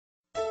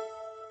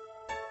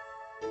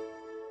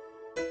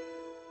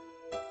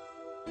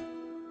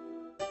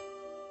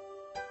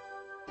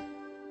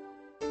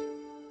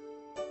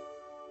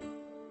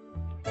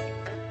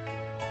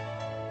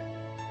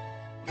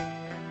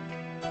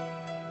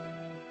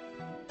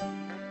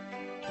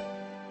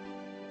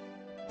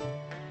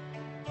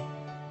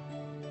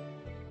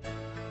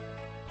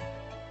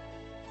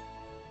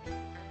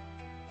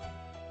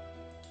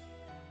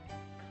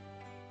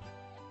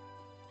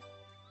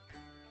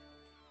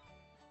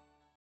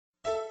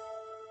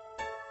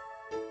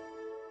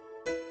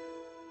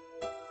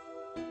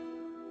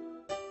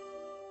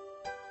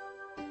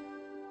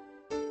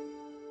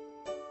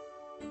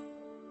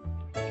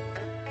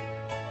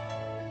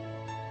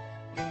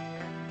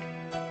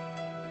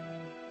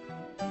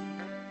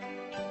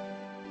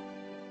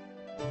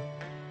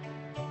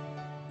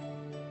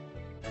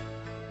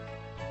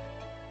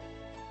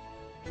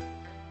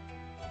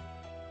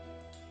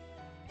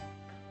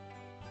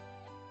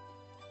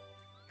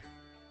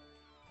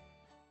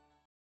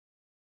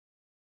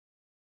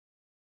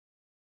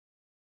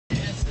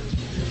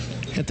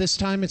At this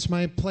time, it's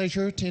my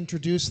pleasure to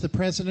introduce the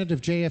president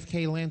of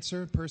JFK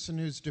Lancer, a person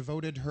who's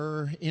devoted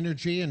her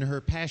energy and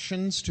her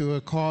passions to a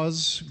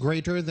cause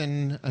greater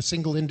than a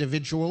single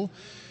individual,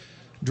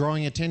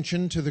 drawing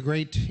attention to the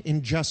great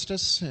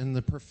injustice and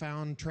the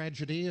profound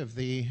tragedy of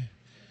the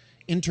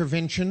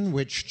intervention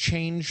which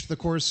changed the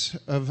course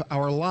of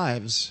our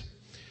lives.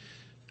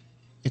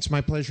 It's my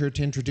pleasure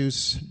to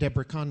introduce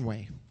Deborah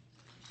Conway.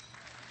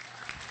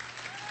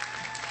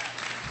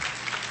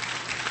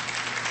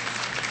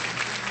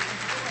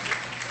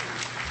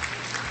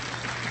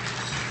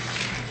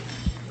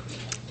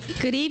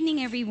 Good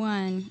evening,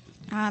 everyone.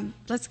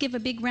 Let's give a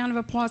big round of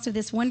applause to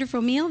this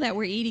wonderful meal that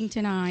we're eating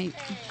tonight.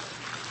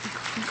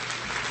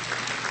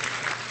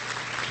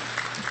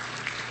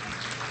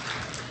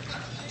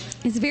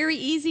 It's very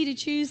easy to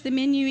choose the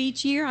menu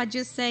each year. I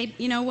just say,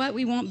 you know what,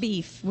 we want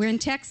beef. We're in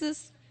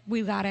Texas,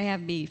 we've got to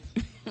have beef.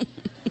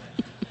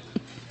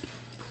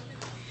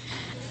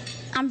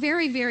 I'm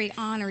very, very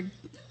honored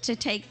to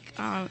take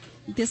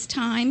this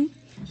time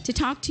to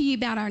talk to you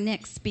about our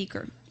next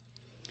speaker.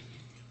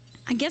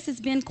 I guess it's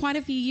been quite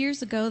a few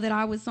years ago that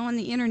I was on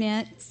the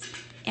internet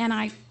and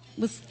I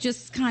was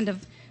just kind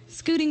of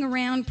scooting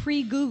around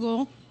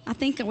pre-Google. I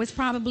think I was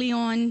probably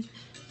on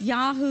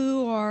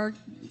Yahoo or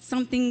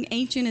something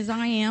ancient as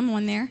I am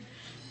on there.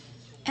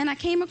 And I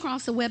came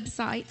across a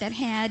website that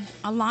had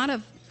a lot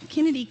of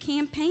Kennedy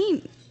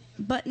campaign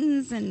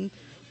buttons and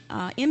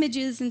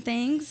images and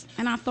things.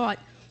 And I thought,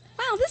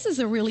 wow, this is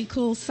a really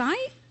cool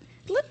site.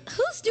 Look,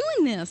 who's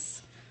doing this?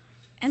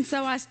 And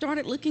so I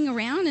started looking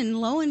around, and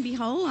lo and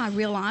behold, I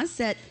realized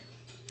that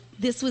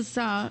this was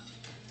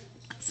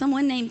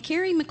someone named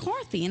Kerry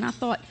McCarthy. And I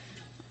thought,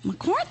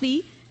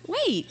 McCarthy?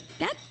 Wait,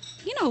 that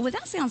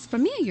sounds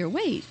familiar.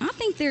 Wait, I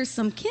think there's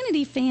some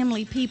Kennedy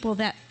family people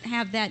that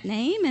have that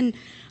name. And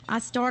I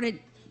started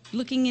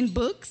looking in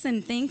books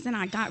and things, and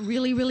I got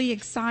really, really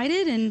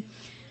excited. And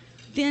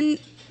then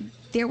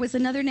there was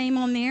another name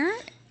on there,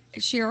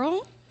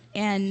 Cheryl,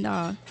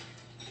 and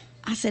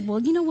I said, well,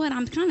 you know what?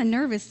 I'm kind of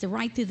nervous to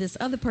write to this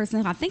other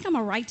person. I think I'm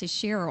going to write to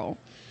Cheryl.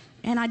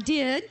 And I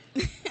did.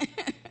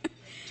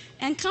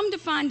 And come to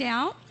find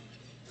out,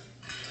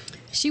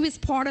 she was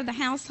part of the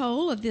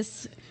household of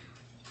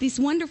these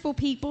wonderful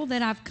people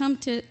that I've come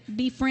to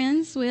be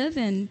friends with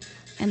and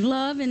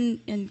love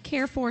and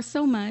care for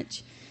so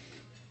much.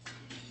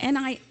 And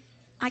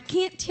I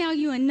can't tell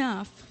you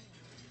enough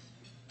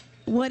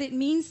what it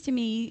means to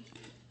me,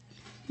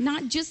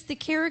 not just the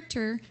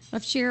character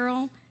of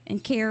Cheryl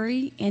and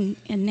Kerry, and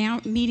now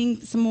meeting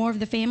some more of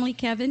the family,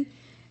 Kevin,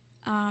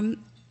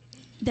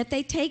 that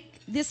they take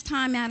this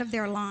time out of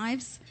their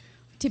lives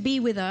to be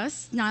with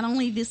us, not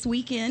only this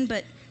weekend,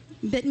 but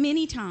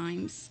many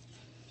times.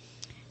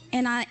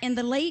 And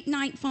the late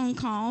night phone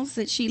calls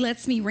that she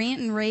lets me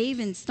rant and rave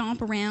and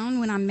stomp around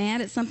when I'm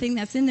mad at something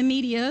that's in the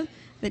media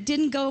that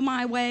didn't go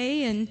my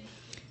way,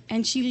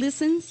 and she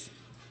listens.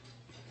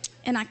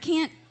 And I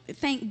can't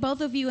thank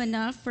both of you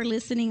enough for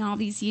listening all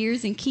these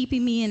years and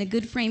keeping me in a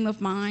good frame of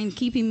mind,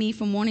 keeping me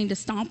from wanting to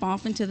stomp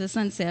off into the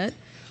sunset.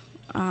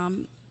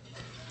 And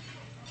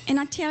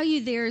I tell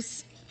you,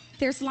 there's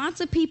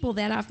lots of people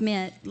that I've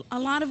met, a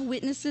lot of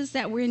witnesses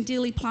that were in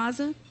Dealey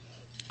Plaza,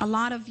 a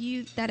lot of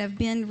you that have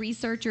been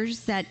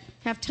researchers that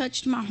have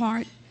touched my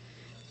heart,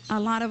 a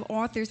lot of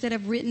authors that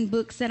have written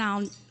books that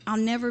I'll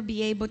never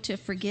be able to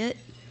forget.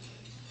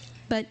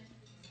 But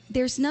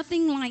there's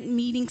nothing like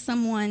meeting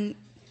someone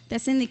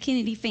that's in the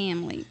Kennedy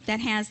family, that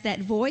has that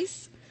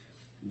voice,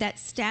 that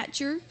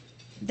stature,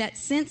 that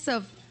sense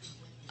of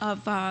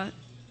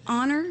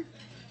honor,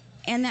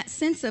 and that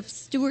sense of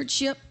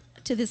stewardship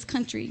to this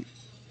country.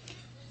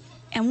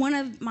 And one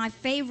of my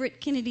favorite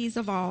Kennedys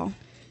of all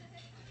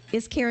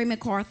is Kerry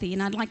McCarthy,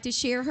 and I'd like to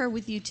share her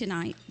with you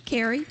tonight.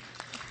 Kerry.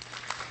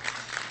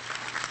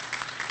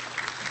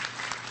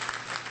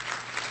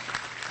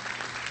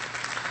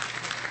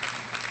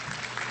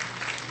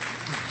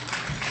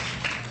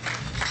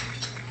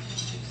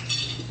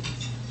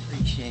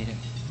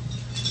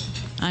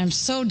 I'm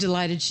so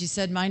delighted she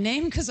said my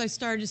name, because I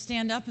started to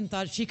stand up and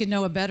thought she could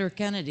know a better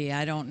Kennedy.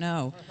 I don't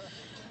know.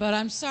 But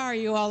I'm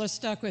sorry you all are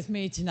stuck with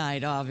me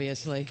tonight,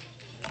 obviously.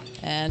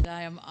 And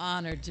I am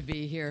honored to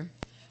be here.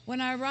 When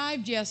I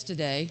arrived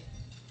yesterday,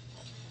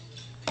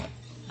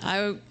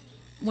 I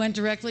went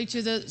directly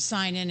to the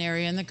sign-in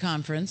area in the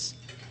conference.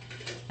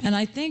 And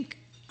I think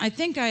I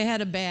had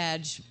a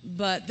badge,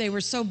 but they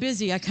were so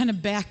busy I kind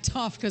of backed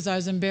off because I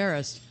was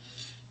embarrassed.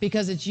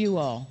 Because it's you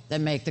all that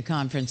make the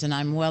conference, and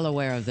I'm well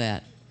aware of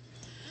that.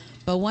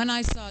 But when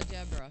I saw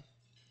Deborah,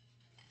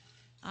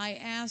 I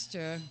asked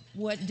her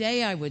what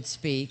day I would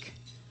speak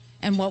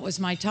and what was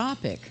my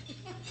topic.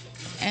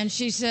 And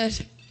she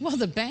said, well,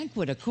 the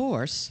banquet, of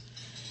course.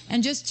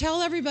 And just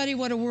tell everybody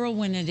what a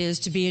whirlwind it is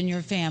to be in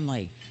your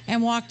family.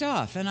 And walked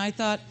off. And I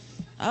thought,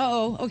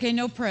 oh, okay,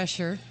 no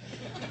pressure.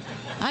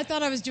 I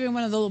thought I was doing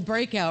one of the little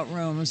breakout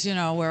rooms, you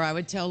know, where I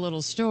would tell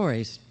little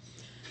stories.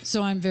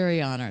 So I'm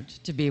very honored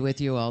to be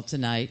with you all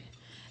tonight.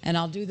 And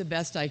I'll do the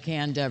best I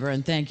can, Deborah,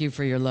 and thank you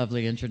for your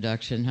lovely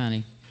introduction,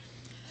 honey.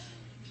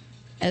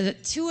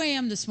 At 2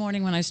 a.m. this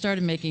morning when I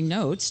started making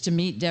notes to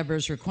meet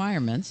Deborah's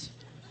requirements,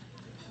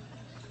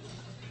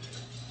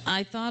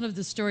 I thought of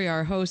the story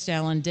our host,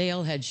 Alan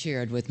Dale, had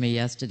shared with me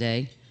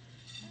yesterday.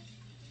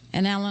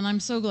 And Alan,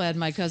 I'm so glad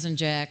my cousin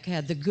Jack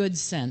had the good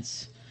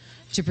sense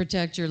to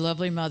protect your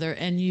lovely mother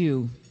and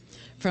you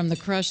from the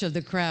crush of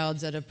the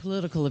crowds at a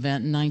political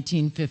event in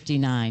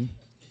 1959.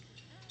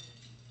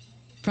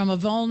 From a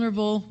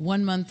vulnerable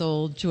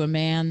 1-month-old to a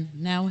man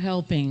now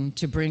helping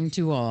to bring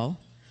to all,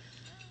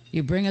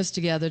 you bring us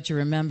together to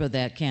remember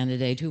that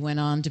candidate who went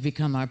on to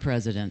become our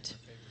president.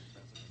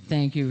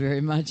 Thank you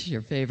very much,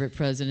 your favorite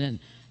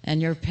president,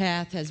 and your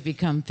path has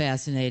become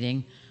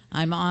fascinating.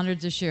 I'm honored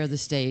to share the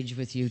stage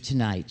with you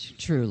tonight,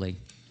 truly.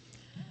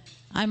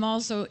 I'm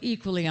also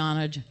equally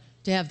honored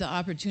to have the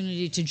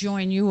opportunity to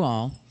join you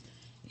all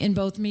in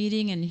both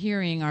meeting and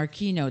hearing our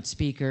keynote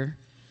speaker,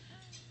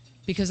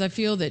 because I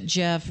feel that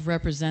Jeff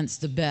represents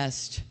the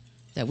best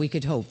that we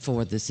could hope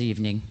for this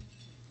evening.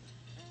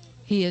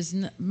 He is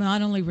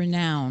not only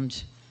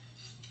renowned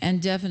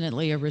and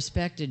definitely a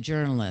respected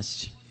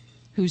journalist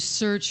whose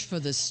search for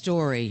the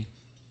story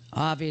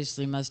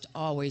obviously must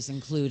always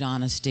include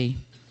honesty,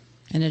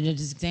 and an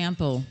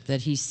example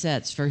that he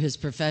sets for his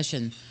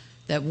profession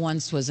that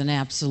once was an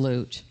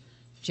absolute.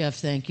 Jeff,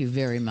 thank you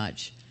very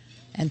much.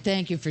 And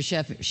thank you for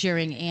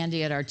sharing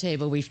Andy at our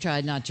table. We've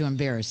tried not to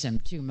embarrass him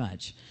too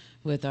much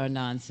with our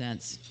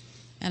nonsense.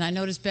 And I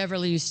noticed,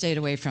 Beverly, you stayed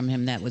away from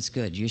him. That was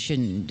good.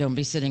 Don't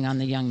be sitting on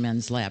the young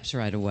men's laps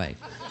right away.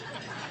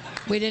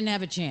 We didn't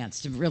have a chance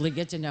to really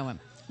get to know him.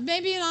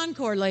 Maybe an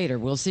encore later.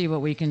 We'll see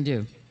what we can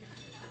do.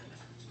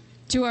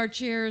 To our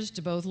chairs,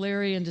 to both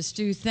Larry and to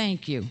Stu,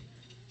 thank you.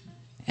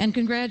 And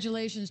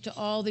congratulations to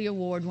all the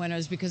award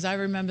winners, because I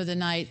remember the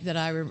night that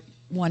I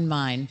won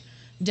mine.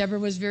 Deborah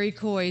was very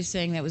coy,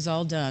 saying that was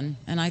all done.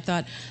 And I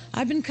thought,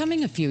 I've been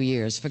coming a few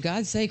years. For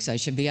God's sakes, I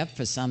should be up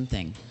for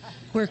something.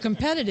 We're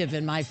competitive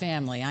in my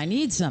family. I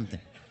need something.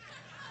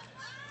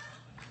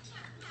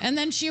 And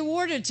then she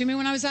awarded it to me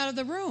when I was out of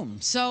the room.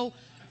 So,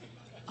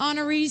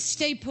 honorees,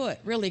 stay put,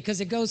 really,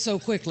 because it goes so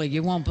quickly,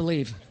 you won't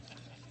believe.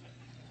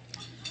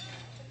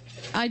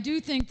 I do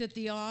think that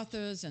the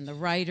authors and the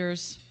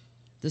writers,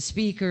 the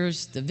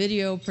speakers, the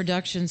video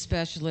production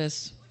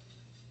specialists,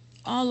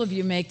 all of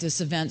you make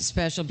this event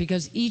special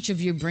because each of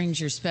you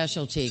brings your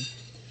specialty.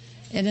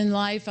 And in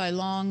life, I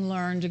long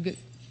learned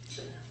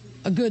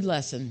a good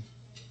lesson.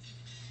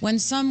 When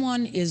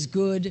someone is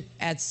good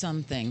at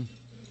something,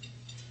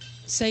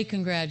 say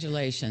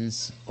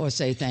congratulations or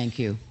say thank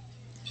you.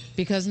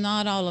 Because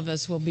not all of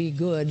us will be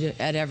good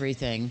at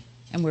everything,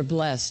 and we're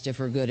blessed if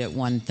we're good at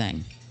one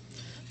thing.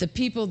 The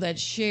people that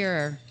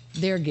share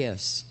their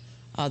gifts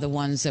are the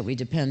ones that we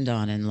depend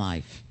on in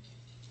life.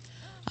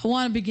 I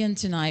want to begin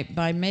tonight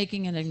by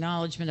making an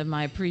acknowledgement of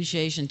my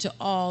appreciation to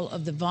all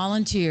of the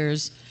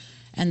volunteers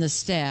and the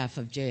staff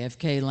of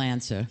JFK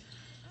Lancer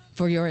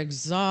for your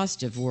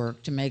exhaustive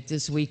work to make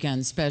this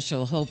weekend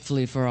special,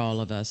 hopefully for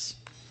all of us.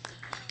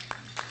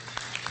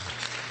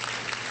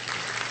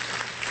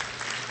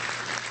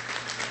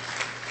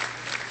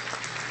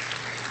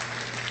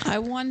 I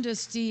wonder,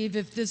 Steve,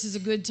 if this is a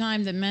good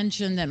time to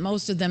mention that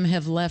most of them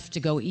have left to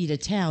go eat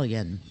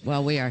Italian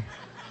while we are.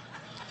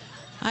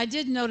 I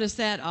did notice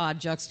that odd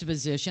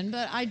juxtaposition,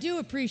 but I do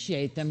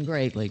appreciate them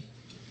greatly.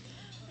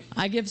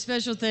 I give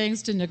special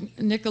thanks to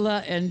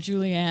Nicola and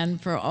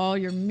Julianne for all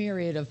your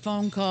myriad of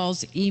phone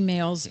calls,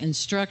 emails,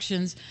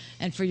 instructions,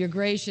 and for your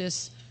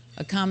gracious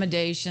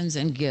accommodations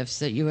and gifts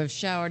that you have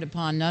showered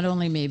upon not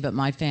only me, but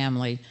my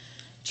family.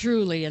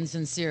 Truly and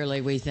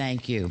sincerely, we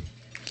thank you.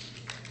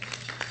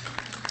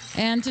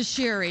 And to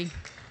Sherry,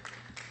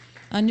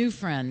 a new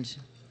friend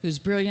whose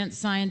brilliant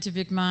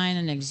scientific mind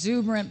and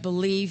exuberant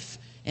belief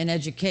in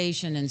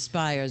education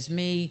inspires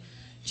me,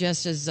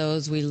 just as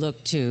those we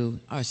look to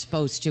are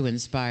supposed to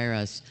inspire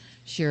us.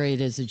 Sherry,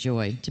 it is a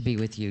joy to be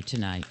with you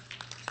tonight.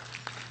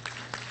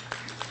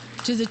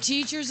 To the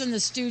teachers and the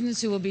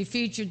students who will be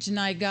featured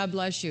tonight, God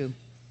bless you,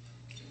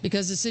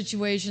 because the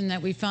situation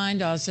that we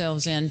find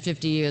ourselves in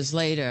 50 years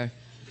later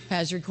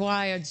has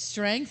required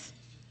strength,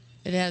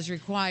 it has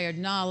required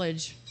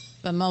knowledge,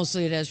 but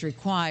mostly it has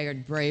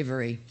required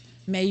bravery.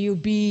 May you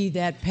be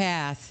that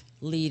path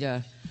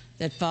leader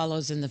that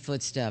follows in the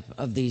footsteps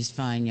of these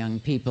fine young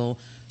people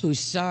who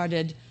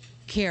started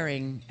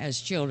caring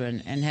as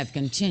children and have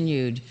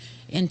continued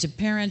into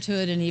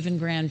parenthood and even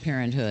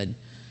grandparenthood.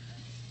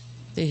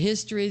 The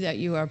history that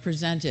you are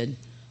presented,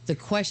 the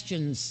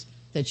questions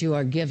that you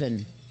are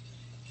given,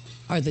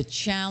 are the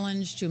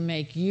challenge to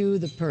make you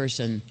the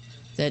person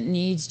that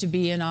needs to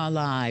be in our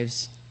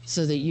lives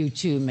so that you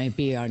too may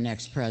be our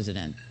next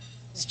president.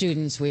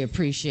 Students, we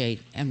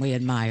appreciate and we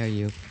admire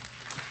you.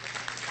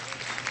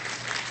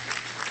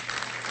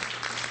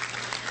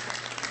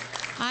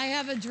 I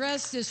have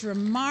addressed this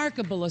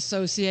remarkable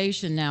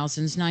association now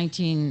since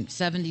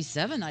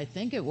 1977, I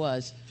think it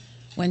was,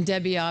 when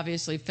Debbie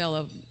obviously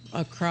fell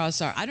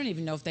across our, I don't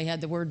even know if they had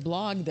the word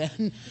blog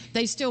then.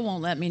 They still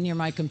won't let me near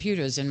my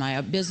computers in my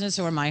business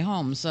or my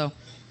home. So,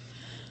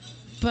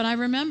 but I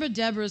remember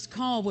Deborah's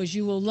call was,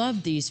 you will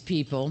love these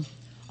people.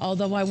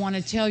 although I want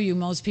to tell you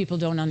most people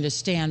don't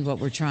understand what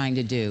we're trying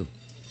to do.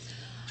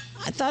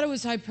 I thought it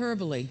was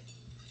hyperbole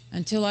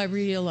until I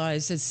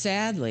realized that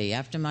sadly,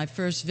 after my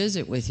first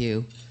visit with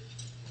you,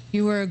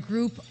 you were a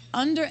group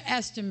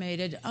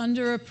underestimated,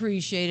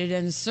 underappreciated,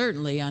 and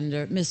certainly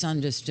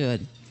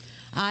misunderstood.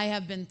 I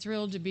have been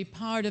thrilled to be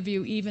part of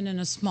you, even in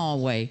a small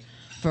way,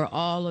 for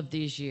all of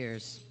these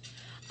years.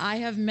 I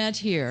have met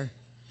here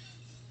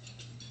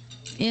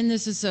in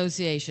this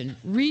association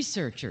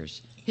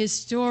researchers,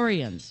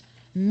 historians,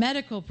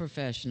 medical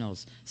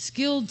professionals,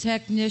 skilled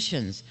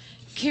technicians,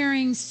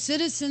 caring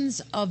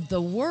citizens of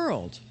the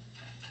world.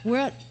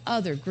 What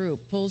other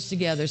group pulls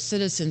together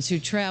citizens who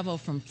travel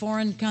from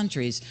foreign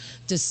countries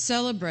to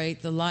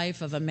celebrate the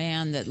life of a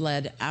man that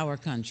led our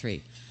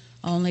country?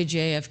 Only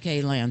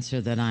JFK Lancer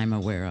that I'm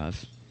aware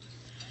of.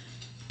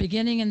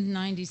 Beginning in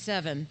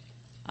 '97,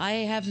 I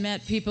have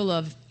met people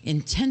of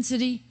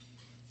intensity,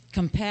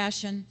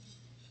 compassion,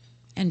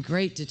 and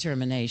great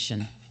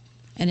determination.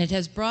 And it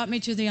has brought me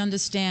to the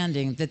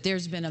understanding that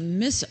there's been a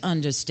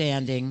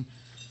misunderstanding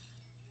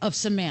of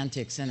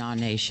semantics in our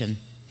nation.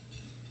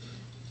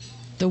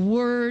 The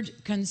word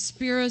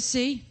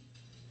conspiracy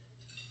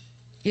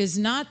is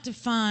not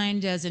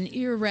defined as an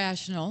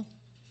irrational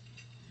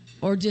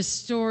or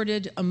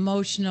distorted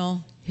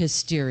emotional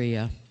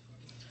hysteria.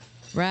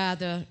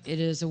 Rather, it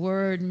is a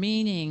word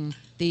meaning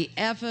the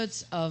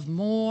efforts of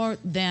more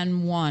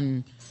than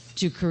one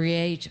to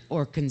create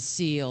or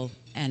conceal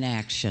an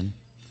action.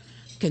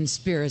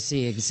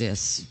 Conspiracy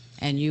exists,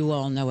 and you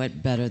all know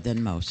it better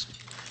than most.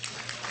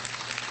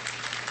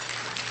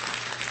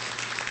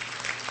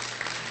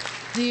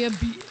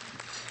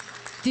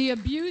 The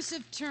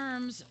abusive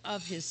terms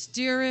of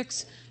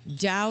hysterics,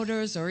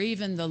 doubters, or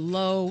even the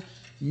low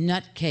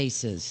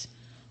nutcases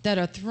that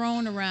are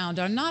thrown around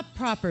are not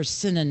proper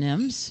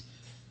synonyms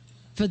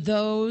for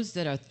those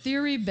that are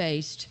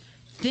theory-based,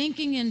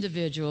 thinking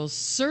individuals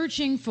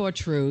searching for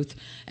truth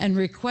and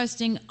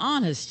requesting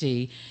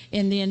honesty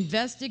in the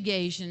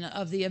investigation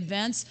of the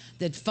events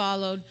that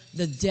followed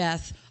the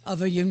death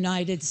of a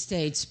United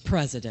States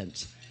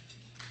president.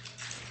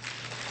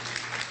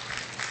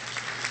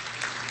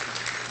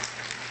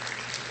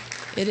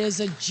 It is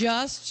a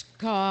just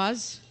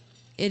cause.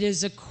 It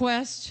is a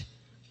quest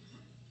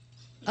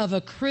of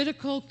a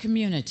critical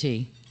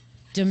community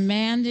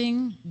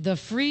demanding the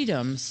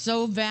freedom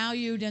so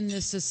valued in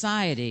this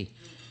society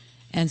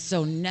and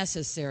so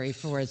necessary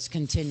for its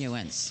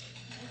continuance.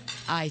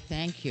 I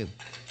thank you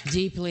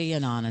deeply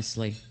and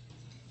honestly.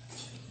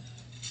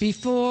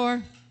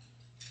 Before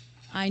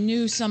I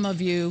knew some of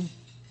you,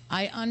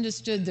 I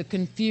understood the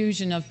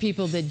confusion of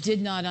people that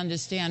did not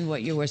understand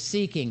what you were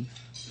seeking.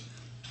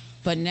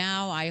 But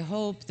now I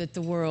hope that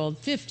the world,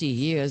 50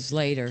 years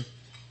later,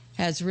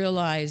 has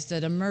realized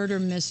that a murder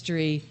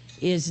mystery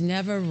is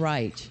never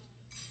right,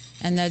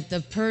 and that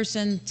the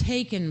person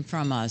taken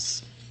from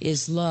us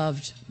is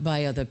loved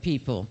by other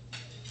people.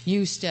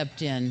 You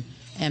stepped in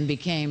and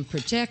became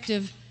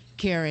protective,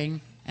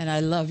 caring, and I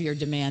love your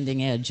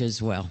demanding edge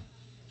as well.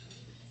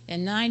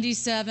 In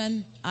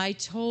 '97, I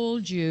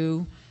told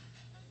you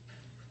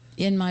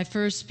in my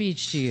first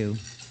speech to you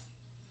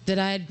that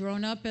I had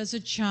grown up as a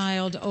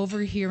child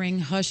overhearing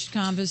hushed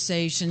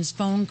conversations,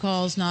 phone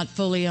calls not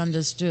fully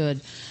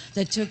understood,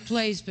 that took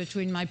place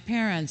between my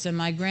parents and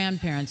my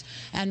grandparents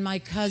and my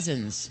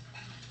cousins.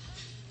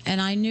 And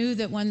I knew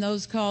that when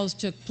those calls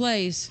took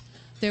place,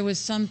 there was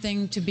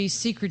something to be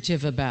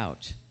secretive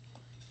about.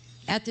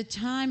 At the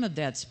time of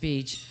that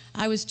speech,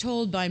 I was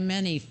told by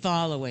many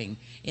following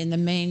in the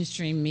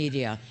mainstream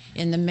media,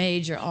 in the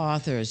major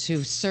authors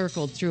who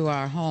circled through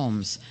our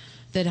homes,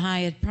 that I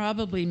had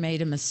probably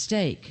made a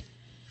mistake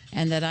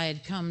and that I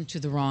had come to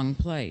the wrong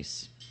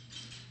place.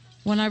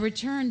 When I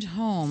returned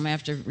home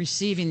after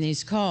receiving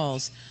these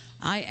calls,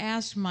 I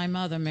asked my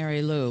mother,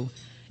 Marylou,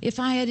 if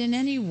I had in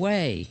any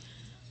way,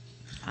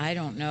 I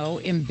don't know,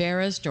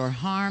 embarrassed or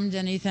harmed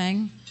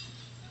anything.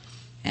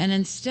 And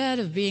instead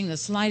of being the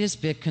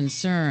slightest bit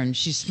concerned,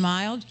 she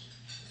smiled.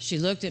 She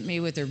looked at me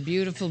with her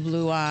beautiful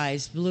blue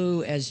eyes,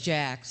 blue as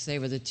Jack's. They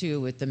were the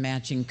two with the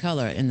matching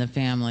color in the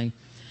family.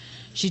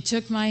 She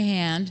took my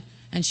hand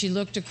and she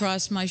looked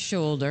across my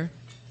shoulder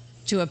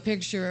to a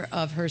picture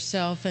of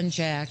herself and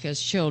Jack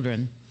as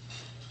children.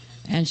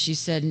 And she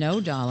said, "No,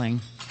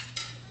 darling,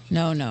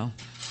 no.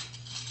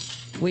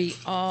 We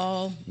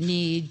all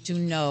need to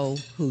know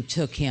who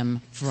took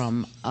him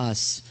from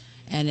us.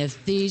 And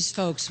if these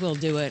folks will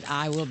do it,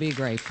 I will be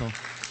grateful."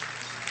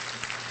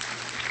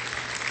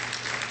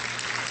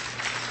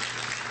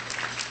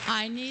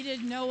 I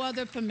needed no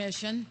other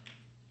permission.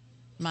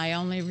 My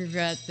only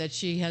regret that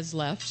she has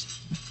left.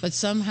 But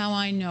somehow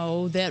I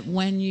know that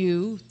when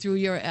you, through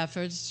your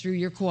efforts, through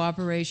your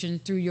cooperation,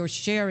 through your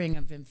sharing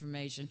of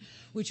information,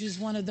 which is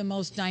one of the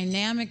most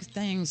dynamic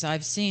things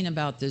I've seen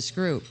about this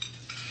group,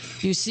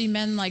 You see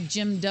men like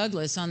Jim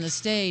Douglas on the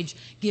stage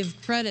give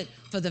credit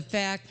for the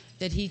fact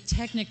that he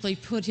technically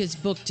put his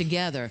book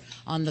together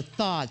on the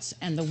thoughts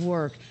and the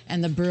work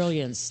and the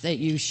brilliance that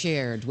you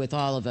shared with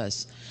all of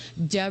us.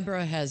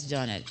 Deborah has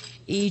done it.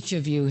 Each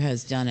of you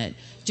has done it.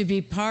 To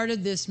be part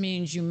of this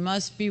means you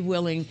must be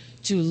willing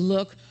to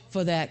look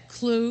for that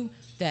clue,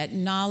 that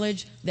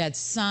knowledge, that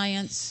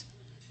science,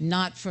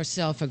 not for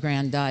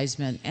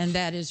self-aggrandizement, and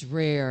that is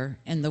rare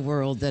in the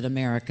world that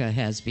America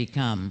has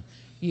become.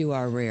 You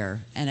are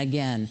rare, and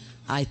again,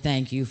 I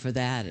thank you for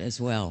that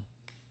as well.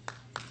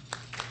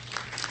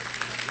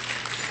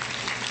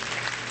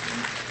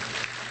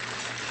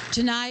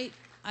 Tonight,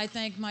 I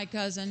thank my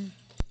cousin,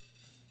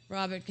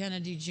 Robert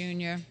Kennedy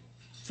Jr.,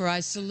 for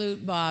I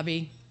salute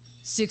Bobby.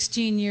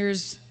 16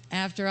 years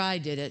after I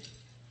did it,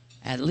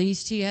 at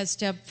least he has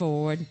stepped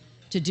forward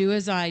to do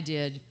as I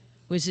did,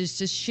 which is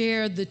to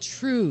share the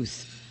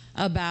truth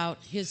about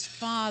his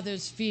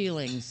father's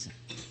feelings,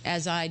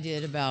 as I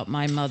did about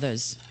my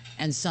mother's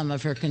and some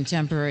of her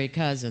contemporary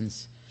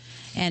cousins.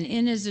 And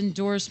in his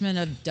endorsement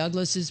of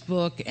Douglas's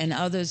book and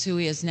others who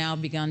he has now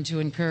begun to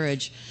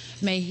encourage,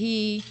 may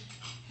he,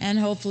 and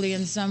hopefully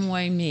in some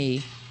way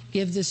me,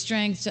 give the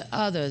strength to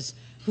others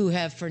who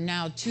have for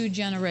now 2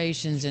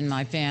 generations in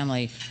my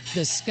family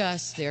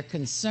discussed their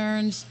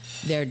concerns,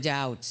 their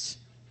doubts,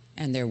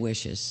 and their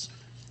wishes.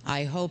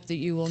 I hope that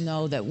you will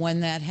know that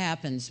when that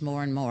happens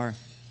more and more,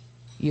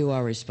 you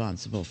are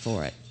responsible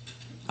for it.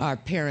 Our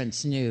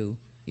parents knew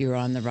you're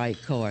on the right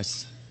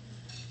course.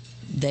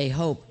 They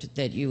hoped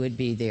that you would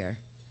be there.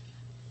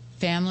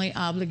 Family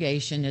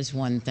obligation is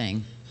one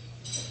thing,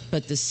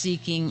 but the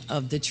seeking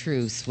of the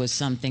truth was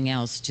something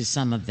else to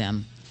some of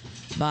them.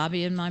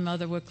 Bobby and my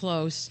mother were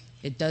close.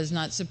 It does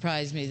not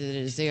surprise me that it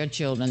is their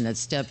children that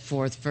step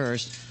forth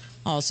first.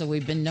 Also,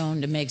 we've been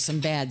known to make some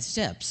bad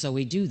steps, so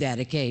we do that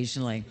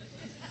occasionally.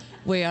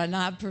 We are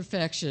not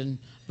perfection,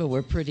 but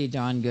we're pretty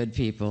darn good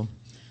people.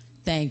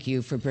 Thank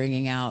you for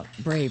bringing out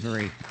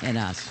bravery in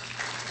us.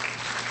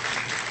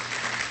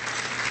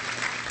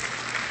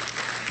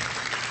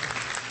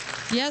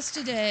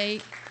 Yesterday,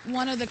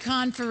 one of the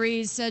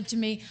conferees said to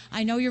me,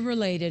 I know you're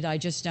related, I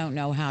just don't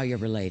know how you're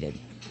related.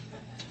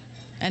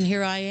 And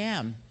here I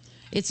am.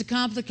 It's a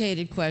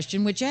complicated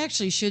question, which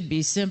actually should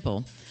be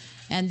simple.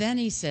 And then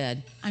he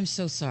said, I'm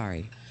so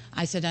sorry.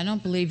 I said, I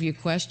don't believe you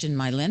question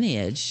my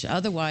lineage.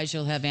 Otherwise,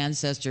 you'll have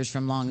ancestors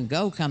from long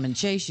ago come and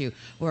chase you.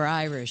 We're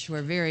Irish.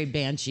 We're very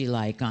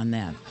banshee-like on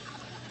that.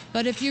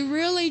 But if you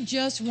really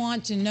just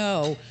want to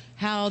know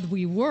how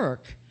we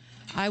work,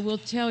 I will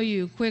tell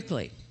you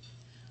quickly.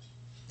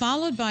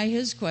 Followed by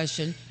his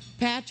question,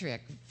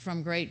 Patrick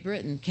from Great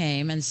Britain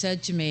came and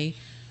said to me,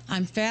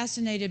 I'm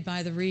fascinated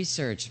by the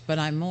research, but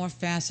I'm more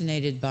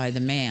fascinated by the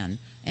man,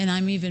 and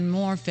I'm even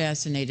more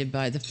fascinated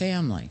by the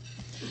family.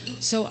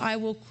 So I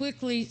will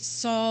quickly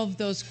solve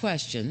those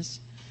questions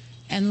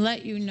and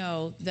let you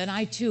know that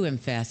I too am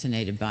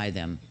fascinated by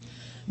them.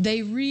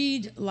 They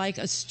read like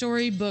a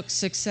storybook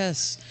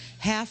success,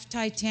 half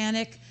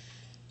Titanic,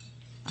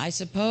 I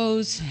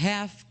suppose,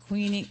 half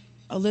Queen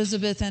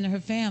Elizabeth and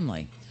her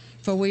family.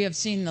 For we have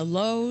seen the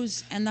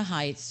lows and the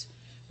heights.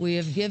 We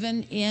have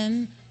given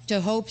in to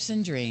hopes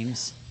and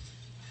dreams.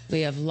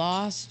 We have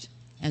lost,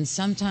 and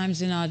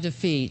sometimes in our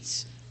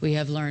defeats, we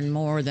have learned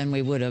more than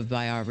we would have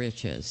by our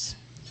riches.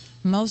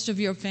 Most of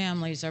your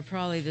families are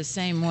probably the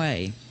same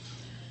way.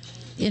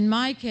 In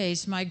my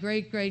case, my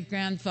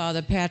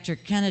great-great-grandfather,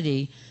 Patrick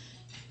Kennedy,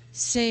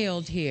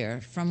 sailed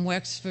here from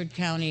Wexford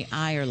County,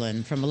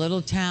 Ireland, from a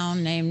little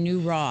town named New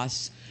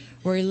Ross,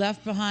 where he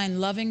left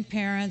behind loving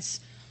parents,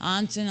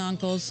 aunts and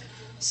uncles,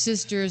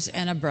 sisters,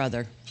 and a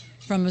brother,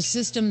 from a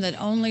system that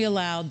only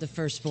allowed the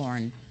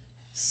firstborn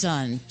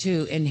son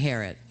to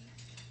inherit.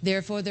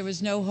 Therefore, there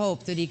was no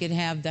hope that he could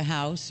have the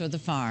house or the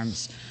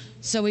farms.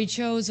 So he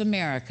chose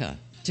America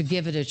to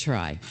give it a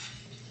try.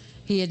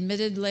 He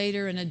admitted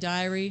later in a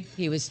diary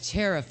he was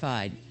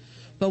terrified.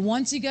 But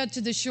once he got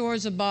to the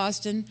shores of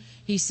Boston,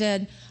 he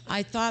said,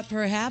 I thought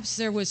perhaps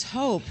there was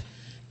hope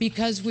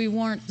because we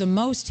weren't the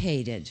most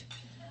hated.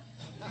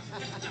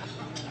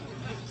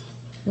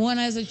 When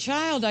as a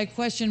child I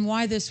questioned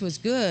why this was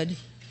good,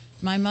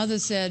 my mother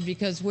said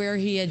because where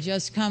he had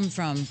just come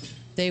from,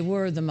 they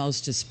were the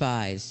most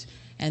despised.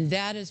 And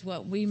that is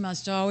what we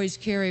must always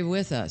carry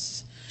with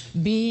us.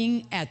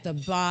 Being at the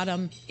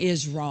bottom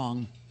is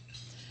wrong.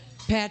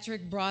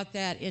 Patrick brought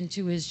that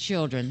into his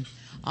children.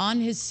 On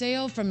his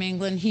sail from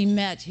England, he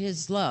met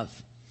his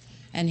love.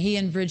 And he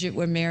and Bridget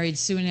were married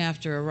soon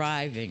after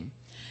arriving.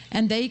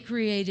 And they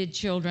created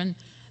children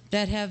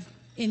that have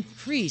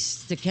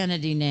increased the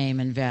Kennedy name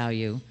and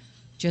value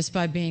just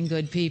by being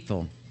good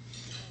people.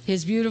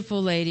 His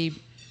beautiful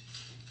lady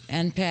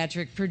and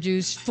Patrick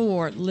produced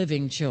 4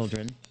 living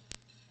children.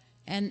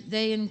 And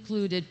they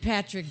included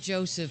Patrick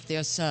Joseph,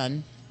 their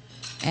son,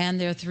 and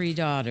their 3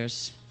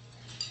 daughters.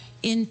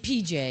 In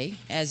PJ,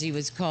 as he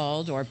was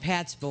called, or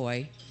Pat's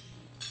boy,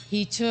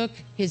 he took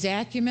his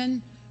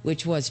acumen,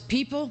 which was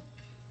people,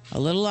 a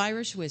little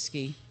Irish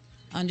whiskey,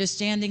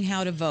 understanding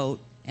how to vote,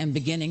 and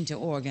beginning to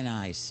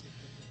organize.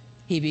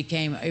 he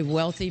became a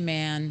wealthy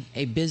man,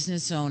 a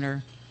business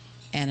owner,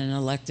 and an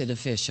elected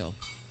official.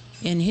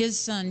 In his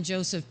son,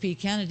 Joseph P.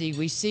 Kennedy,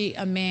 we see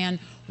a man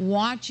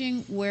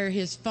watching where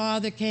his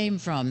father came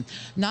from,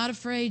 not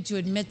afraid to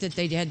admit that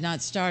they had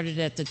not started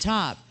at the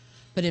top,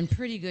 but in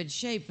pretty good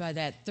shape by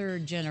that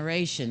third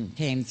generation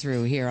came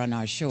through here on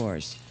our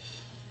shores.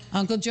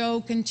 Uncle Joe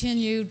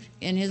continued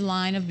in his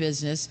line of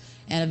business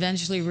and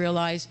eventually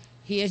realized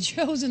he had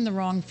chosen the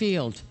wrong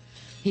field.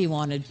 He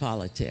wanted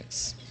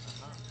politics.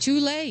 Too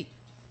late.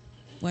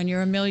 When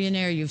you're a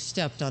millionaire, you've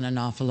stepped on an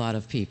awful lot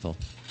of people.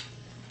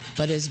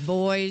 But as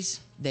boys,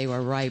 they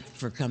were ripe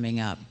for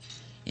coming up.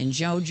 In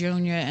Joe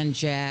Jr. and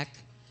Jack,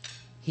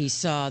 he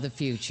saw the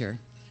future,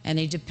 and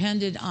he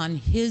depended on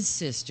his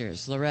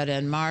sisters, Loretta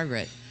and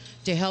Margaret,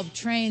 to help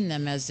train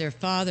them as their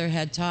father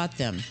had taught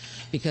them,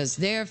 because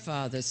their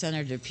father,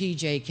 Senator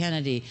P.J.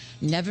 Kennedy,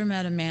 never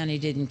met a man he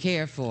didn't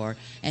care for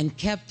and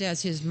kept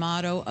as his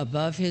motto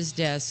above his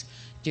desk,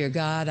 "Dear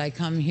God, I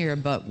come here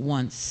but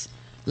once.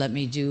 Let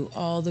me do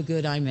all the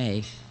good I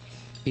may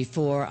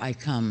before I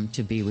come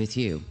to be with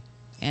you."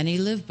 And he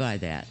lived by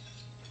that.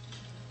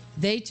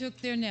 They took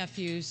their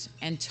nephews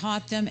and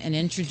taught them and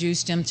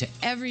introduced them to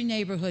every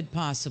neighborhood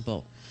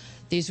possible.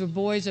 These were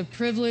boys of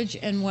privilege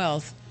and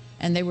wealth,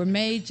 and they were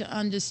made to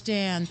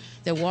understand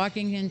that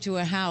walking into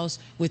a house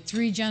with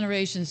 3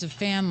 generations of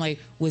family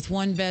with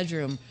 1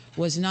 bedroom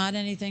was not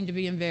anything to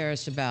be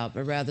embarrassed about,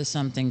 but rather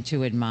something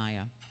to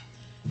admire.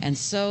 And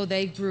so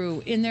they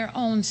grew in their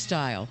own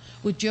style,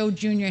 with Joe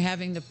Jr.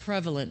 having the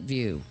prevalent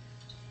view.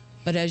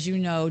 But as you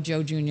know,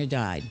 Joe Jr.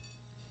 died.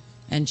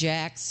 And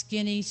Jack,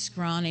 skinny,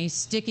 scrawny,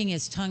 sticking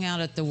his tongue out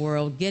at the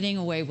world, getting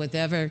away with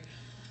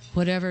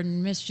whatever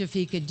mischief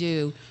he could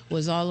do,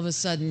 was all of a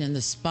sudden in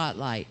the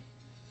spotlight.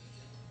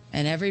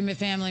 And every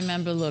family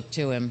member looked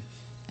to him.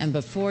 And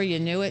before you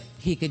knew it,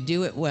 he could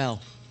do it well.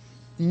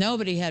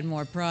 Nobody had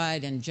more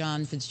pride in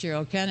John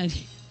Fitzgerald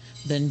Kennedy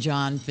than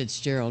John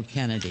Fitzgerald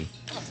Kennedy.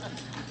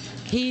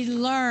 He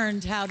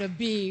learned how to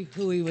be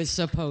who he was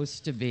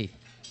supposed to be.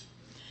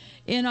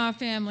 In our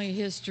family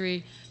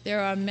history, there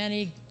are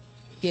many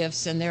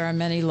gifts and there are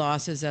many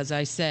losses, as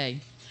I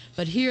say.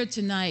 But here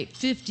tonight,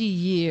 50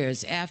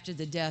 years after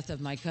the death of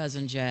my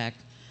cousin Jack,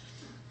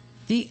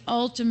 the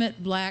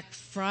ultimate Black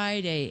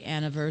Friday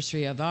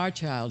anniversary of our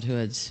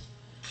childhoods,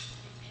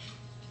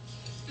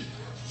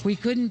 we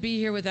couldn't be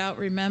here without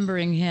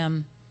remembering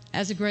him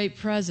as a great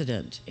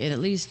president, at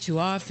least to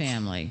our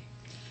family.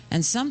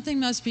 And something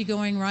must be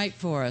going right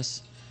for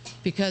us,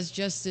 because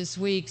just this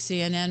week,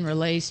 CNN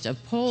released a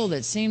poll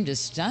that seemed to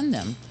stun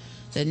them,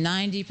 that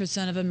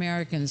 90% of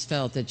Americans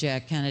felt that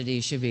Jack Kennedy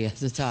should be at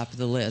the top of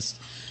the list.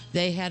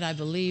 They had, I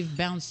believe,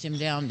 bounced him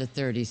down to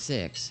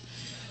 36.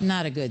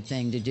 Not a good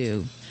thing to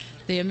do.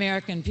 The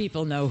American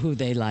people know who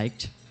they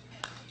liked.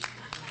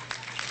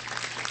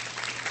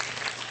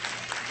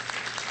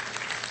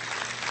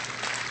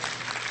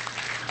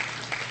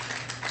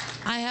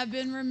 I have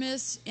been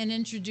remiss in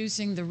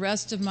introducing the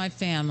rest of my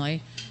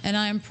family, and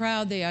I am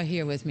proud they are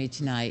here with me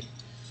tonight.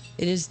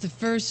 It is the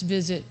first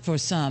visit for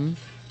some,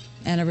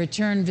 and a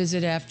return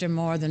visit after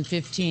more than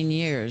 15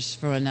 years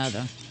for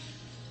another.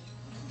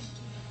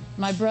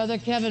 My brother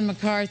Kevin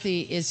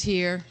McCarthy is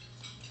here.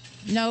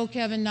 No,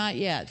 Kevin, not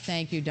yet.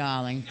 Thank you,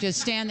 darling.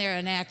 Just stand there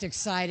and act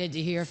excited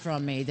to hear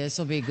from me. This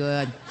will be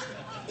good.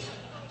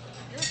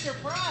 You're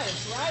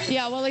surprised, right?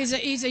 Yeah, well,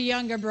 he's a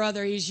younger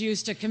brother. He's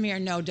used to, come here.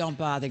 No, don't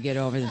bother. Get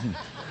over this.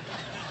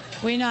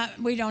 We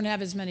don't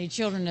have as many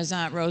children as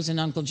Aunt Rose and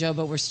Uncle Joe,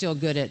 but we're still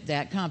good at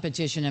that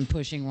competition and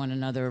pushing one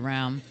another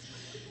around.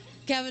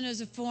 Kevin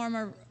is a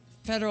former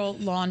federal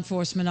law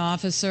enforcement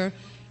officer.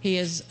 He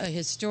is a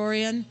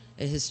historian,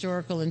 a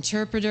historical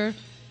interpreter.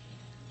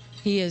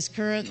 He is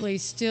currently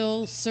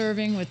still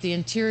serving with the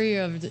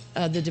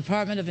the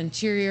Department of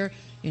Interior,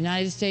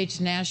 United States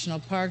National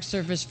Park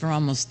Service for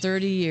almost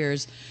 30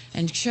 years,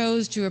 and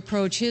chose to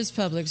approach his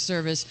public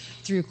service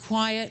through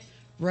quiet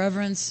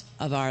reverence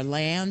of our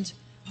land,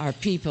 our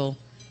people,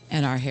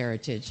 and our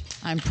heritage.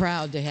 I'm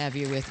proud to have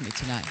you with me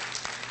tonight.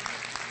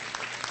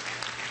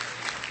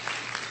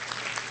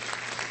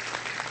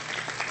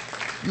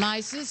 My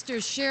sister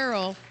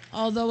Cheryl,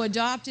 although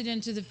adopted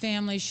into the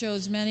family,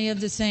 shows many of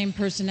the same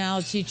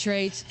personality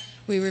traits.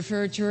 We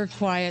refer to her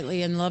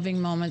quietly in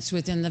loving moments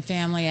within the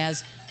family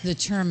as the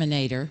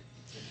Terminator.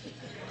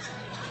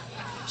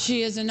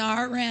 She is an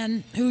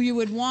RN who you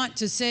would want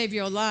to save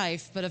your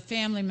life, but a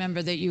family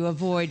member that you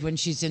avoid when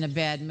she's in a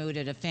bad mood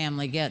at a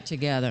family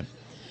get-together.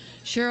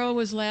 Cheryl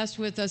was last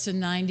with us in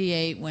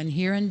 '98 when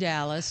here in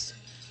Dallas,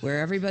 where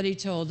everybody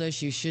told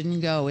us you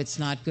shouldn't go, it's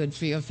not good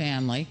for your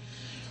family,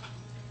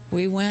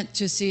 we went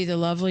to see the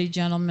lovely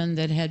gentleman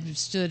that had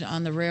stood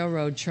on the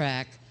railroad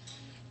track,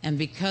 and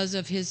because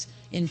of his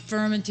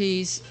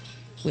infirmities,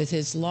 with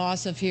his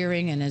loss of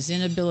hearing and his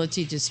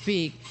inability to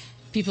speak,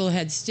 people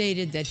had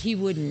stated that he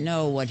wouldn't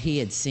know what he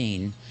had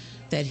seen,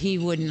 that he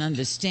wouldn't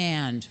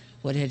understand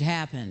what had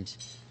happened.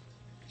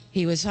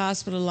 He was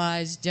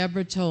hospitalized,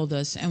 Deborah told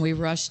us, and we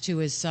rushed to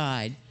his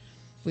side.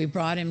 We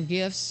brought him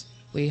gifts,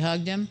 we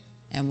hugged him,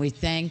 and we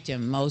thanked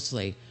him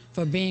mostly.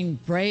 for being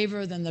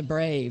braver than the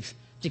brave,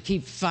 to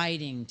keep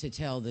fighting to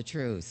tell the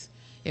truth.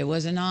 It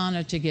was an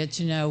honor to get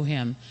to know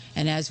him.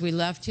 And as we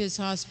left his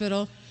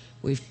hospital,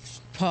 we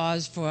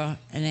paused for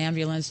an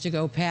ambulance to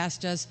go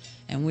past us,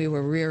 and we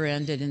were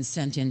rear-ended and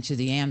sent into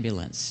the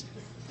ambulance.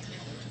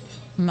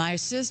 My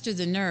sister,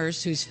 the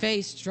nurse, whose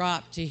face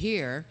dropped to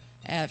here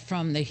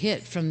from the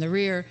hit from the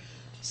rear,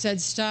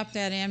 said, "Stop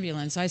that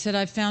ambulance." I said,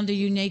 "I found a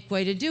unique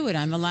way to do it.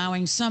 I'm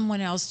allowing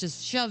someone else to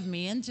shove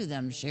me into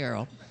them,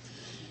 Cheryl."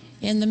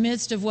 In the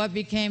midst of what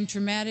became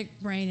traumatic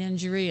brain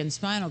injury and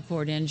spinal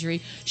cord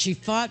injury, she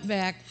fought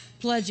back,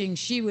 pledging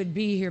she would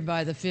be here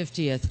by the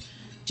 50th.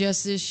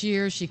 Just this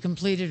year, she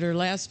completed her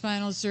last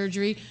spinal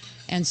surgery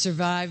and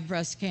survived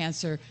breast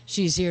cancer.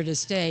 She's here to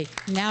stay.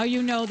 Now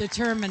you know the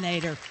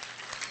Terminator.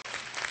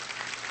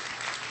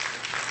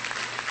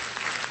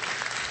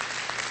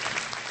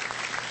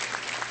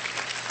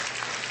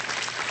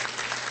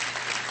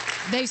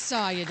 They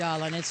saw you,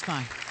 darling. It's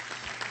fine.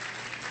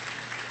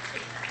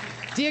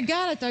 You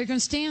got it, though. You're going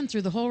to stand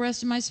through the whole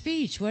rest of my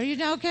speech. What are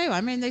you? Okay. I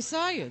mean, they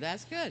saw you.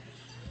 That's good.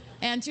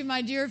 And to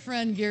my dear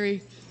friend,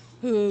 Gary,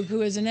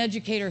 who is an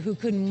educator who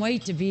couldn't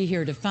wait to be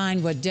here to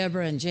find what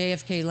Deborah and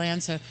JFK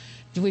Lancer,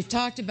 we've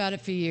talked about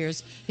it for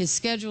years. His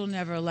schedule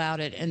never allowed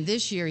it. And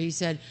this year he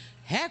said,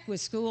 heck with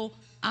school,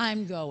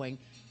 I'm going.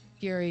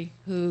 Gary,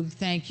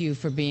 thank you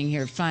for being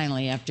here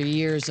finally after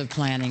years of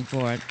planning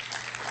for it.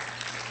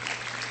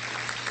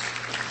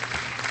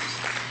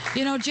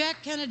 You know,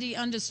 Jack Kennedy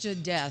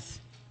understood death.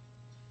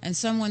 And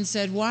someone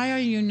said, why are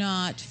you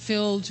not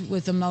filled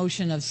with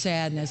emotion of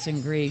sadness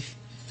and grief?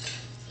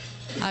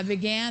 I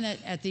began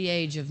it at the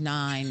age of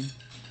 9.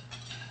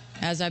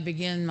 As I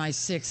begin my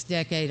 6th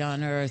decade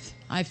on Earth,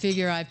 I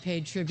figure I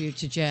paid tribute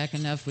to Jack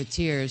enough with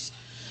tears.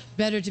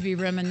 Better to be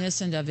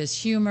reminiscent of his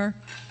humor,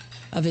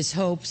 of his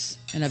hopes,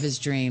 and of his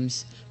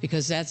dreams,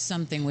 because that's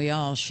something we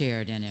all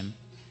shared in him.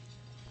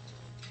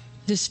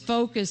 This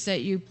focus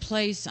that you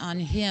place on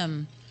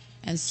him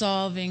and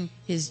solving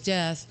his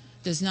death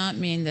does not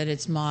mean that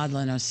it's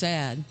maudlin or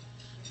sad,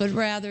 but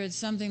rather it's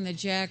something that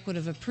Jack would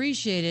have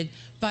appreciated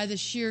by the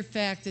sheer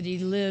fact that he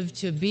lived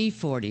to be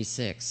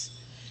 46.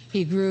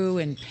 He grew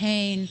in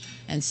pain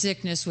and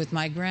sickness, with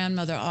my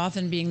grandmother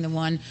often being the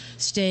one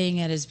staying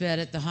at his bed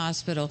at the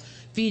hospital,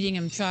 feeding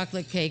him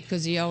chocolate cake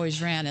because he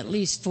always ran at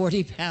least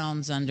 40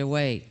 pounds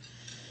underweight.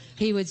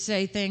 He would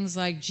say things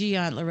like, gee,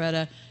 Aunt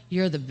Loretta,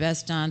 you're the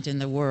best aunt in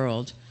the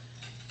world.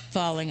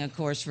 Falling, of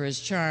course, for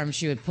his charm,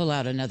 she would pull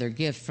out another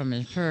gift from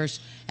his purse,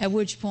 at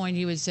which point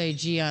he would say,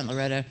 gee, Aunt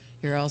Loretta,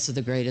 you're also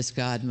the greatest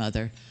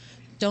godmother.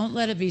 Don't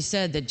let it be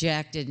said that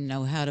Jack didn't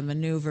know how to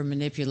maneuver,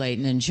 manipulate,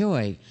 and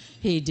enjoy.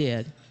 He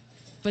did.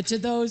 But to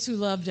those who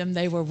loved him,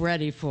 they were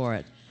ready for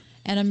it.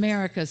 And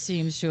America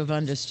seems to have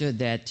understood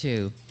that,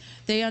 too.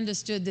 They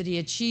understood that he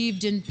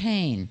achieved in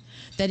pain,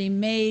 that he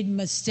made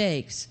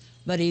mistakes,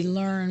 but he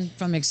learned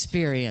from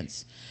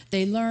experience.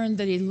 They learned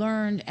that he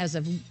learned as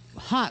a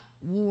hot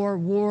war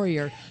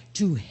warrior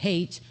to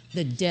hate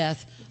the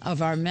death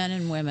of our men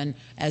and women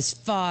as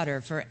fodder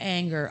for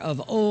anger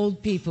of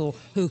old people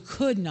who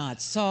could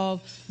not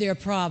solve their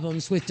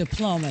problems with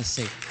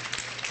diplomacy.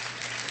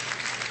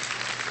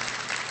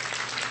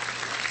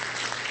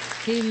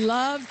 He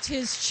loved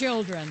his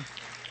children.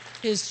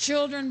 His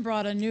children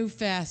brought a new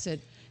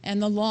facet,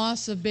 and the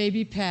loss of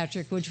baby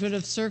Patrick, which would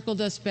have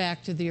circled us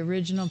back to the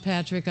original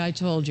Patrick I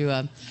told you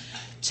of,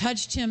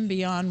 touched him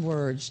beyond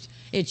words.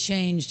 It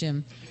changed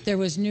him. There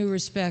was new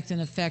respect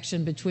and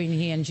affection between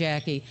he and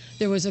Jackie.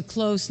 There was a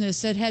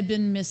closeness that had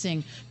been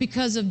missing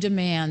because of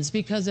demands,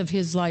 because of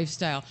his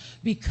lifestyle,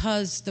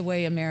 because the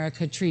way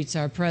America treats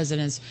our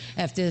presidents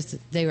as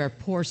if they were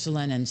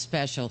porcelain and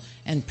special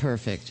and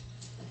perfect.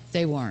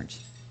 They weren't,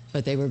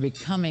 but they were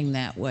becoming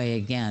that way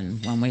again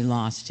when we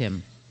lost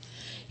him.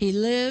 He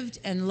lived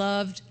and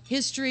loved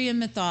history and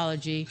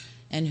mythology,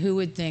 and who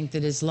would think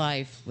that his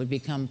life would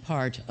become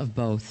part of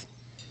both?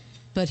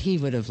 But he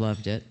would have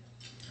loved it.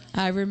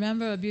 I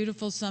remember a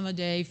beautiful summer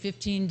day,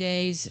 15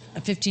 years,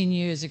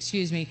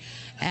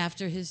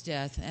 after his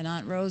death, and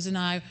Aunt Rose and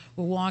I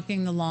were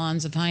walking the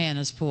lawns of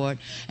Hyannisport,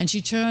 and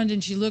she turned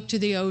and she looked to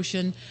the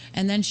ocean,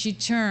 and then she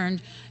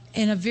turned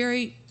in a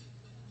very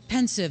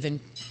pensive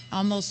and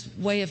almost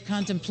way of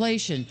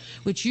contemplation,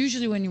 which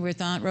usually when you were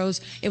with Aunt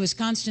Rose, it was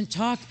constant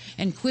talk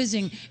and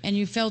quizzing, and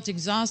you felt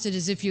exhausted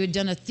as if you had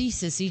done a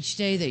thesis each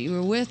day that you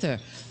were with her.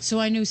 So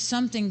I knew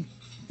something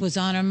was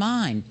on her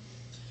mind.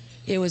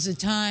 It was a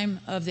time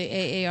of the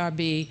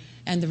AARB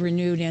and the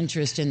renewed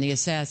interest in the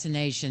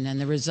assassination, and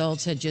the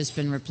results had just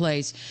been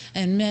replaced,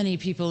 and many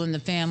people in the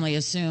family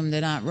assumed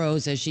that Aunt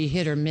Rose, as she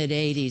hit her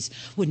mid-80s,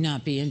 would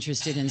not be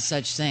interested in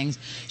such things.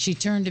 She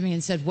turned to me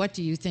and said, what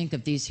do you think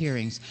of these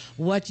hearings?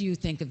 What do you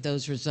think of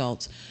those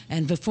results?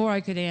 And before I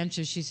could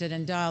answer, she said,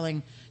 and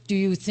darling, do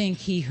you think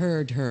he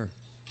heard her?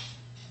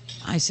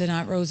 I said,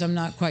 Aunt Rose, I'm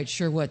not quite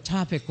sure what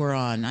topic we're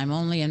on. I'm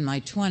only in my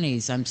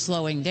 20s. I'm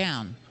slowing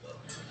down.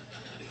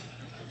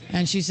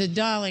 And she said,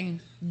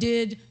 darling,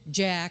 did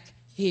Jack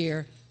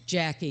hear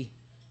Jackie?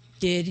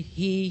 Did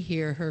he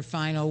hear her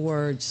final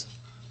words?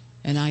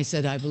 And I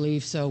said, I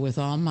believe so with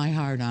all my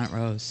heart, Aunt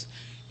Rose.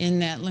 In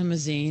that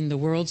limousine, the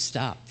world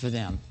stopped for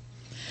them.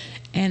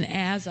 And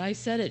as I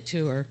said it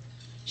to her,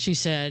 she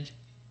said,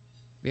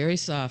 very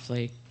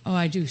softly, oh,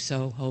 I do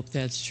so hope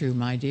that's true,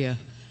 my dear.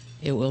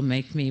 It will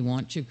make me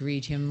want to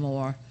greet him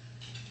more,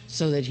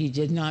 so that he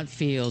did not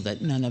feel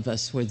that none of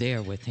us were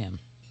there with him.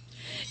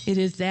 It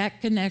is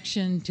that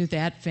connection to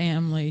that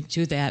family,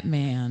 to that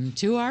man,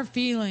 to our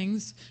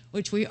feelings,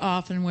 which we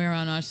often wear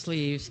on our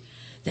sleeves,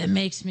 that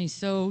makes me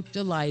so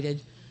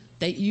delighted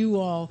that you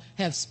all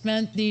have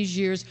spent these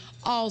years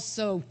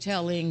also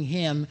telling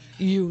him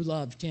you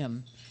loved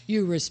him,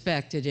 you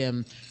respected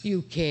him,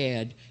 you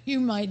cared. You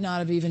might not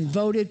have even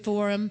voted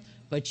for him,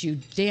 but you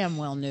damn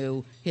well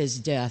knew his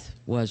death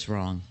was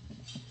wrong.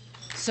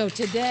 So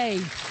today,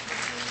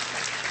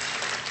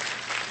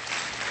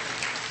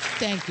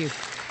 thank you.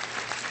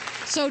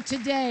 So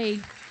today,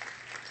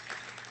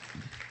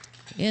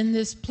 in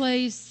this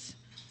place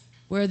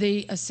where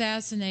the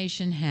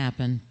assassination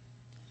happened,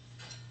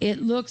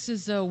 it looks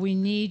as though we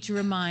need to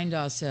remind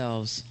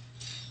ourselves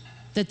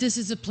that this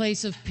is a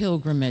place of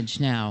pilgrimage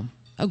now,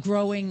 a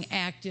growing,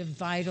 active,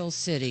 vital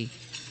city,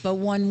 but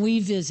one we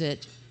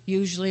visit,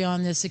 usually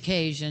on this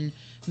occasion,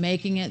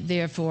 making it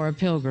therefore a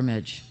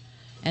pilgrimage.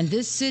 And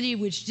this city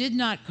which did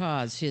not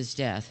cause his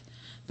death,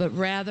 but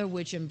rather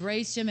which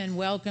embraced him and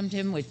welcomed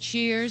him with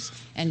cheers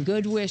and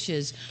good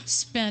wishes,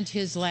 spent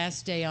his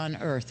last day on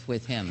earth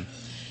with him.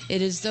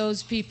 It is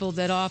those people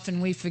that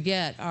often we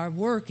forget are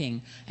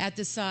working at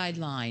the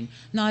sideline,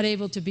 not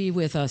able to be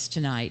with us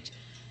tonight.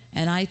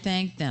 And I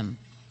thank them.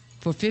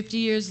 For 50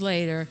 years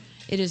later,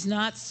 it is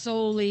not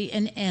solely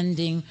an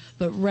ending,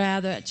 but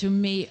rather, to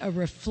me, a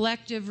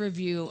reflective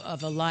review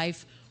of a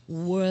life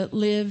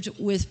lived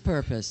with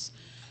purpose.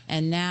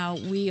 And now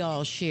we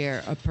all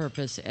share a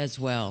purpose as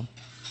well.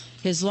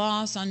 His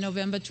loss on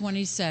November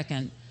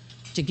 22nd,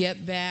 to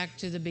get back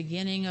to the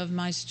beginning of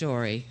my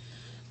story,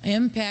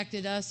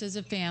 impacted us as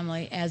a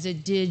family as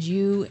it did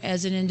you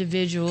as an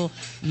individual,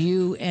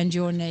 you and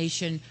your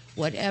nation,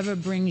 whatever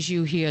brings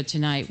you here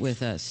tonight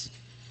with us.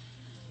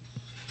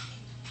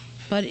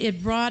 But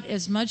it brought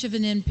as much of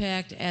an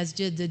impact as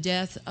did the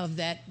death of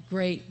that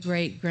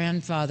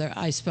great-great-grandfather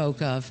I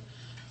spoke of,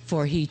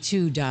 for he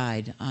too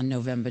died on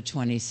November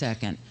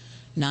 22nd,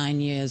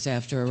 9 years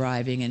after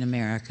arriving in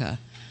America.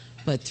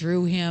 But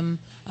through him,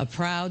 a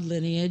proud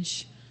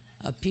lineage,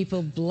 a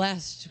people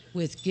blessed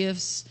with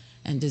gifts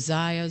and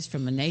desires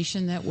from a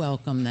nation that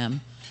welcomed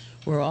them,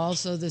 were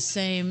also the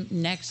same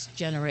next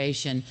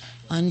generation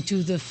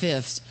unto the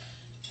fifth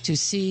to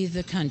see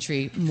the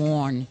country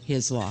mourn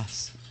his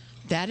loss.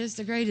 That is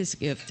the greatest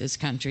gift this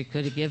country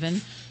could have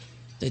given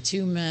the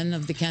two men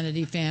of the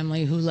Kennedy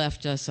family who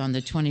left us on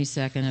the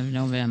 22nd of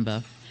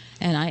November.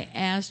 And I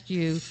asked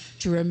you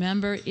to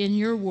remember in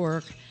your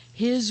work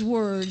his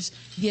words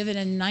given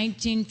in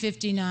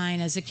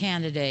 1959 as a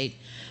candidate.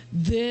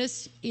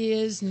 This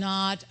is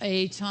not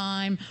a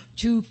time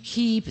to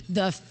keep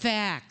the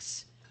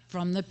facts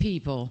from the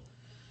people,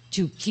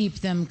 to keep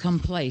them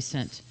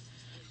complacent.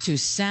 To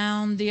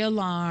sound the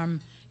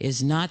alarm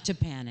is not to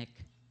panic,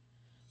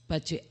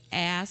 but to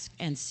ask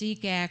and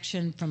seek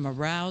action from a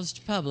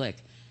roused public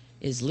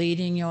is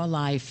leading your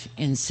life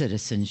in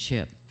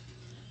citizenship.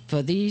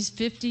 For these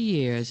 50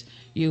 years,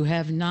 you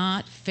have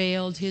not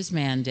failed his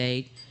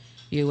mandate.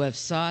 You have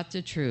sought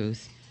the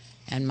truth,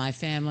 and my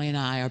family and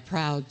I are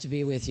proud to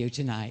be with you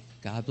tonight.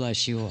 God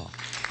bless you all.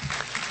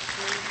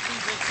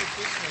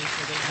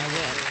 I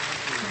will.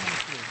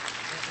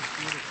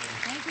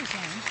 Thank you,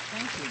 Sam.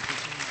 Thank you.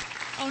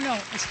 Oh,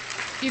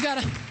 no. You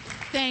got to...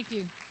 Thank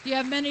you. You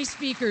have many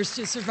speakers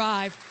to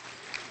survive.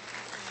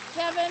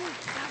 Kevin,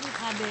 that was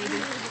my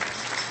baby.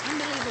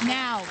 Unbelievable.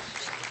 Now,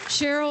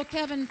 Cheryl,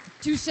 Kevin,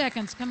 2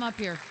 seconds. Come up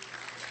here.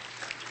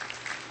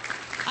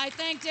 I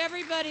thanked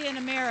everybody in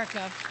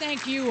America.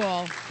 Thank you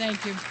all.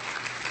 Thank you.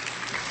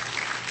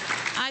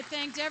 I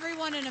thanked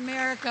everyone in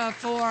America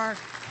for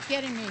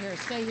getting me here.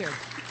 Stay here.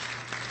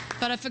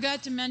 But I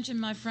forgot to mention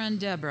my friend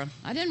Deborah.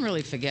 I didn't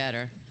really forget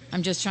her.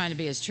 I'm just trying to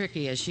be as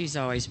tricky as she's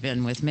always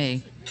been with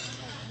me.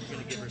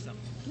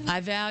 I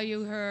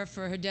value her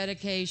for her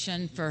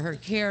dedication, for her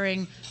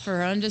caring, for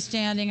her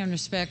understanding and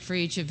respect for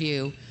each of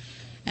you.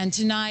 And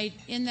tonight,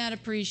 in that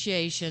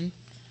appreciation,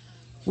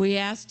 we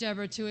asked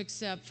Deborah to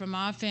accept from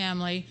our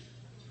family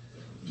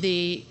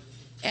the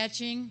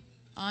etching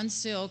on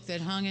silk that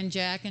hung in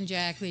Jack and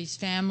Jackie's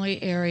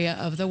family area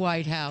of the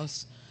White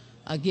House,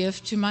 a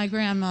gift to my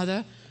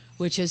grandmother,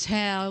 which is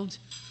held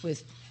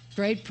with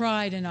great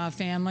pride in our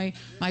family.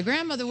 My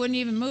grandmother wouldn't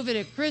even move it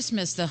at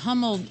Christmas. The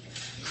Hummel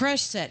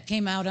crush set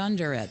came out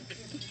under it.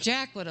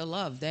 Jack would have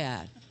loved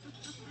that.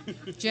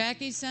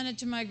 Jackie sent it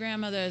to my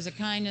grandmother as a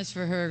kindness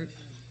for her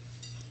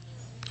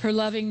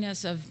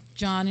lovingness of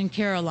John and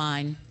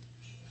Caroline.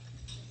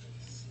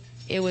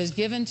 It was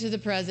given to the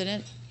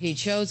president. He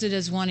chose it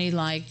as one he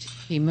liked.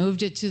 He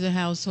moved it to the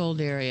household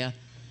area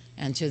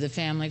and to the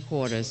family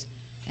quarters.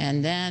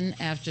 And then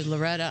after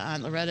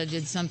Aunt Loretta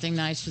did something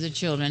nice for the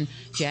children,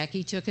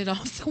 Jackie took it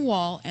off the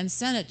wall and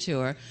sent it to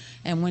her.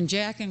 And when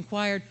Jack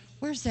inquired,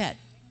 where's that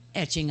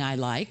etching I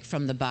like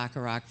from the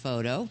Baccarat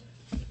photo.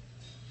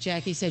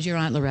 Jackie said your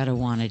Aunt Loretta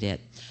wanted it.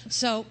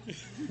 So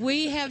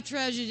we have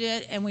treasured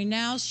it, and we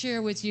now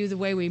share with you the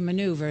way we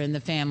maneuver in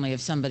the family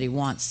if somebody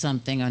wants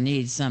something or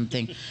needs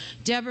something.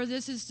 Deborah,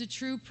 this is the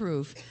true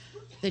proof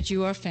that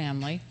you are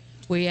family.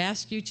 We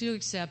ask you to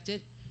accept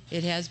it.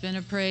 It has been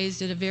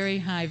appraised at a very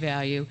high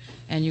value,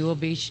 and you will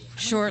be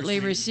shortly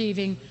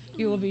receiving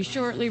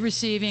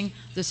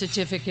the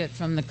certificate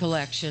from the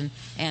collection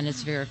and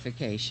its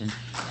verification.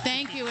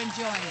 Thank you, and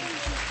join us.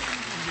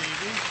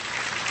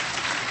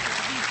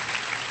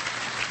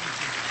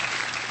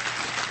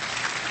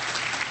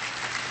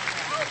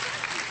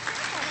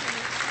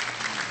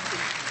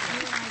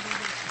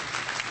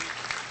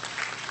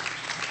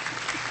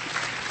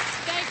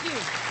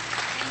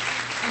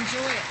 Enjoy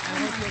it. I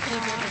hope you'll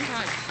keep it in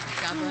touch.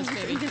 God bless,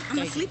 baby. I'm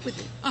going to sleep with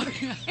it.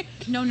 Okay.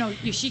 No,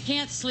 she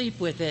can't sleep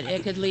with it.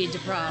 It could lead to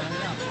problems.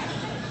 No.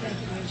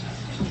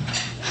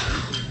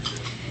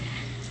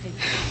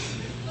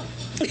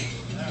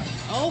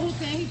 Oh,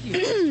 thank you.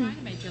 I'm trying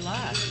to make you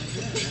laugh.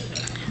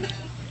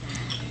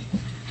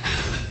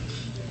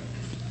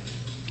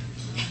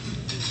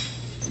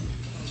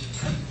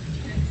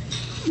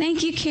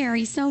 Thank you,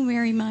 Kerry, so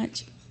very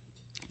much.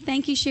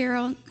 Thank you,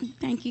 Cheryl.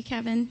 Thank you,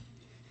 Kevin.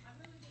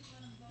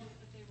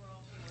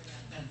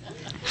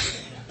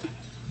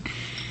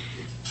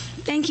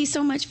 Thank you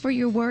so much for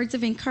your words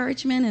of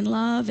encouragement and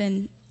love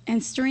and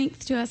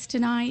strength to us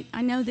tonight.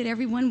 I know that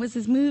everyone was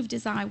as moved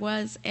as I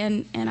was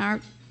and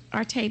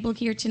our table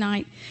here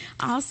tonight.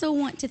 I also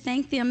want to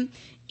thank them.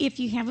 If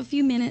you have a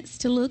few minutes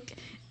to look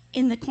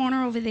in the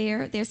corner over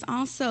there, there's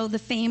also the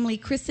family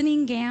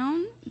christening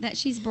gown that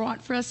she's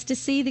brought for us to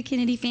see, the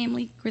Kennedy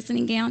family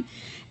christening gown,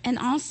 and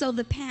also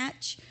the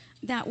patch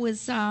that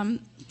was,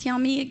 tell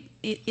me,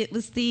 it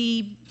was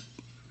the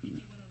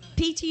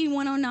PT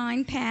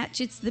 109 patch.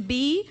 It's the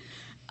B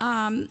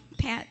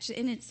patch,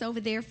 and it's over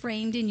there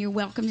framed, and you're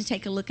welcome to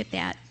take a look at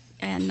that.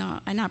 And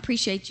I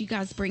appreciate you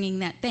guys bringing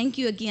that. Thank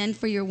you again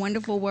for your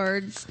wonderful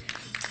words